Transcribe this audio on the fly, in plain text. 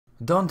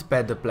Don't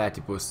pet the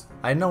platypus.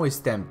 I know it's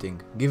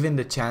tempting. Given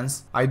the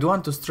chance, I'd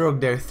want to stroke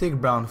their thick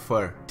brown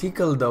fur,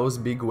 tickle those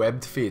big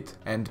webbed feet,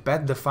 and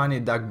pet the funny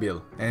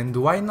duckbill. And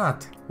why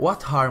not?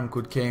 What harm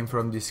could came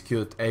from this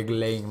cute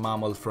egg-laying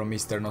mammal from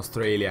Eastern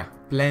Australia?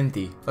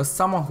 Plenty. As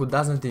someone who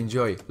doesn't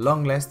enjoy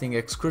long-lasting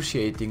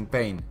excruciating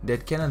pain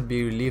that cannot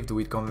be relieved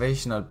with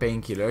conventional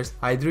painkillers,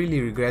 I'd really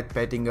regret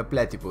petting a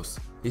platypus.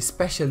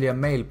 Especially a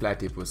male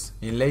platypus,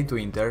 in late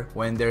winter,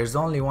 when there's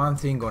only one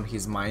thing on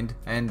his mind,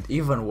 and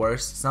even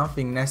worse,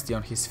 something nasty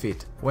on his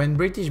feet. When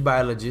British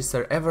biologist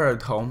Sir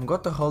Everard Home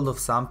got a hold of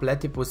some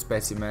platypus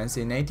specimens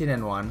in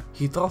 1801,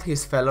 he told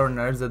his fellow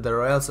nerds at the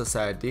Royal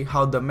Society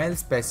how the male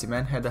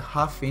specimen had a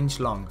half-inch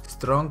long,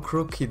 strong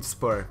crooked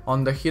spur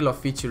on the heel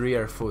of each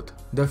rear foot.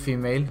 The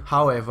female,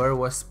 however,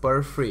 was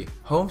spur-free.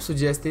 Holmes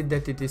suggested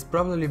that it is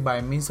probably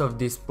by means of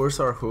these spurs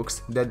or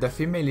hooks that the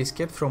female is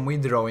kept from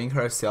withdrawing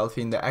herself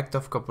in the act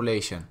of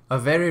copulation. A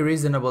very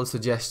reasonable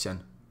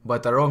suggestion,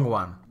 but a wrong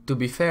one. To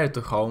be fair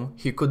to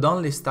Holmes, he could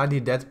only study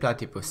dead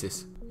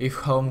platypuses. If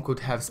Holmes could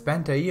have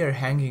spent a year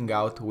hanging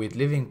out with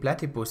living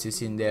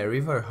platypuses in their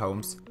river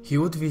homes, he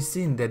would have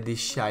seen that this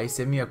shy,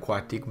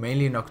 semi-aquatic,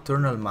 mainly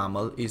nocturnal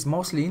mammal is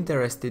mostly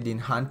interested in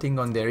hunting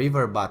on the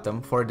river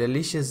bottom for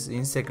delicious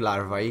insect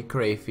larvae,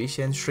 crayfish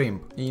and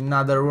shrimp. In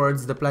other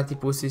words, the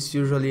platypus is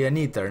usually an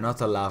eater, not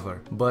a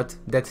lover. But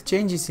that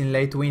changes in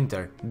late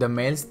winter. The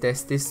males'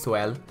 testes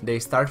swell, they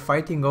start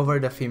fighting over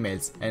the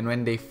females, and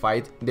when they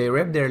fight, they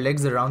wrap their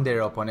legs around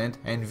their opponent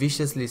and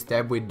viciously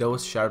stab with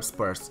those sharp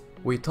spurs.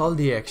 With all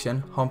the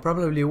action, Holmes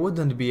probably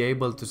wouldn't be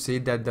able to see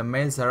that the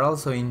males are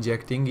also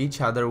injecting each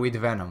other with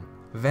venom.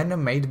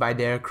 Venom made by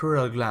their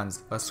crural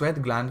glands, a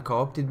sweat gland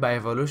co-opted by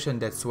evolution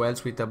that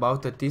swells with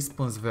about a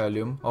teaspoon's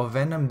volume of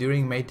venom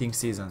during mating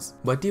seasons.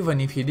 But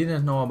even if he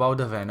didn't know about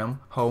the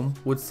venom, Holmes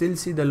would still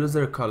see the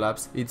loser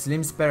collapse, its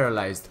limbs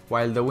paralyzed,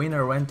 while the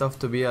winner went off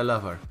to be a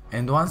lover.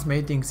 And once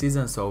mating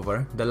season's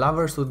over, the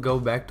lovers would go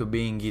back to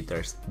being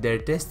eaters, their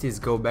testes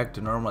go back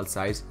to normal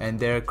size, and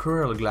their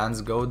crural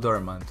glands go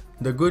dormant.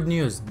 The good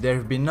news, there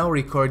have been no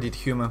recorded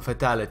human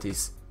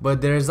fatalities. But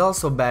there is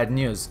also bad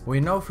news. We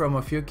know from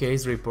a few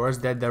case reports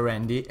that the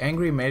randy,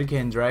 angry male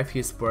can drive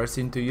his spurs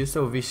into you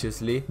so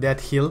viciously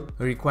that he'll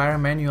require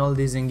manual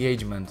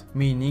disengagement,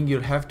 meaning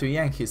you'll have to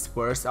yank his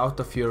spurs out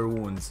of your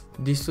wounds.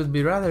 This would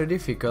be rather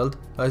difficult,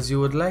 as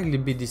you would likely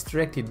be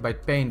distracted by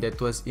pain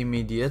that was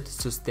immediate,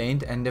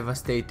 sustained and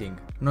devastating.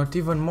 Not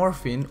even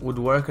morphine would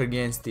work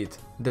against it.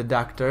 The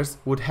doctors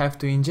would have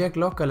to inject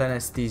local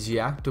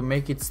anesthesia to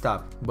make it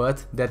stop,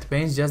 but that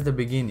pain's just the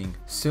beginning.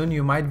 Soon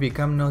you might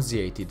become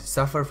nauseated,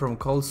 suffer from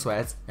cold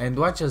sweats and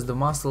watch as the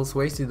muscles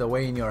wasted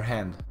away in your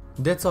hand.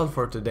 That's all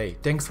for today.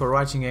 Thanks for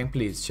watching and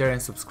please share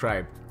and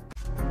subscribe.